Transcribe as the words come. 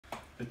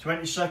The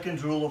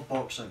 20-second rule of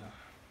boxing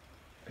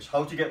is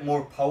how to get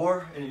more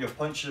power into your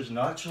punches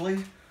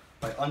naturally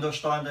by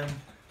understanding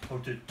how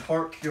to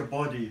torque your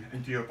body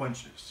into your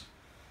punches.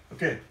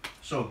 Okay,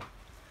 so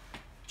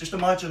just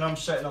imagine I'm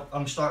starting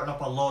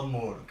up a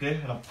lawnmower, okay,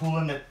 and I'm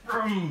pulling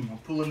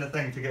the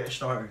thing to get it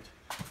started.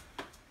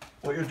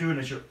 What you're doing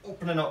is you're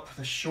opening up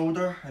the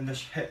shoulder and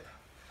this hip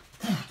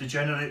to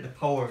generate the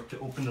power to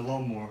open the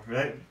lawnmower,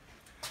 right?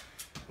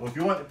 Well, if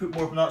you want to put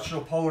more natural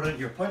power into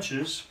your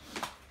punches,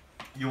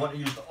 you want to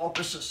use the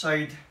opposite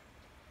side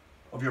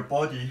of your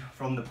body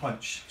from the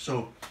punch.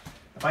 So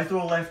if I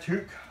throw a left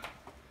hook,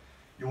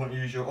 you want to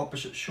use your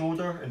opposite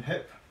shoulder and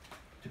hip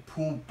to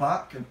pull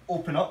back and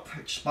open up,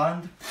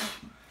 expand,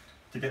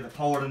 to get the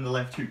power in the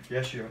left hook.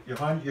 Yes, your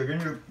hand, you're in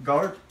your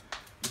guard,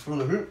 you throw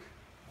the hook,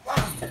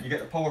 you get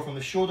the power from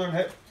the shoulder and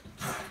hip.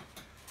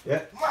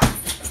 Yeah,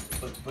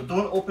 but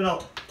don't open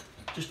up.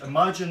 Just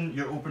imagine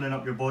you're opening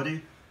up your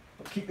body,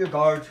 but keep your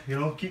guard, you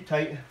know, keep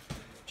tight.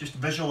 Just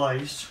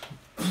visualize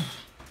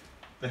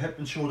the hip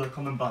and shoulder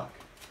coming back.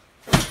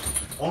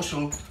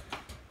 Also,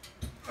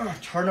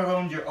 turn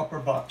around your upper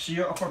back. See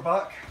your upper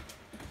back?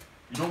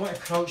 You don't want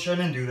to crouch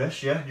in and do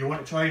this, yeah? You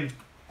want to try and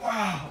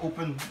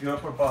open your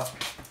upper back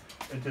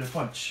into the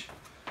punch.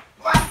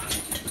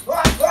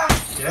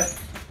 Yeah?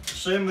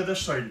 Same with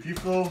this side. If you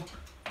throw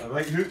a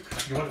right hook,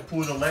 you want to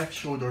pull the left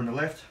shoulder and the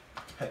left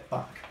hip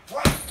back.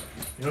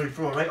 You know, you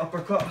throw a right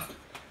uppercut,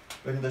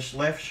 bring this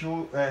left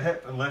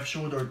hip and left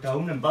shoulder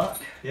down and back,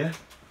 yeah?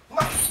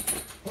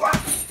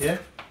 Yeah?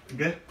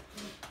 Okay?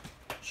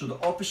 So the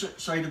opposite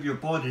side of your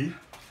body,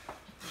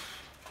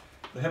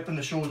 the hip and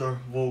the shoulder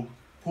will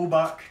pull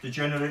back to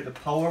generate the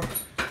power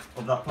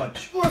of that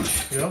punch.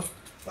 You know?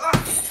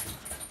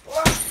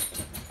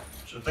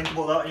 So think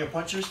about that in your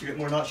punches to get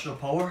more natural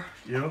power.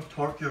 You know,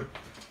 torque your,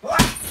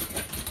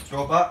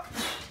 throw it back,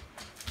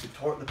 to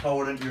torque the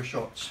power into your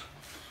shots.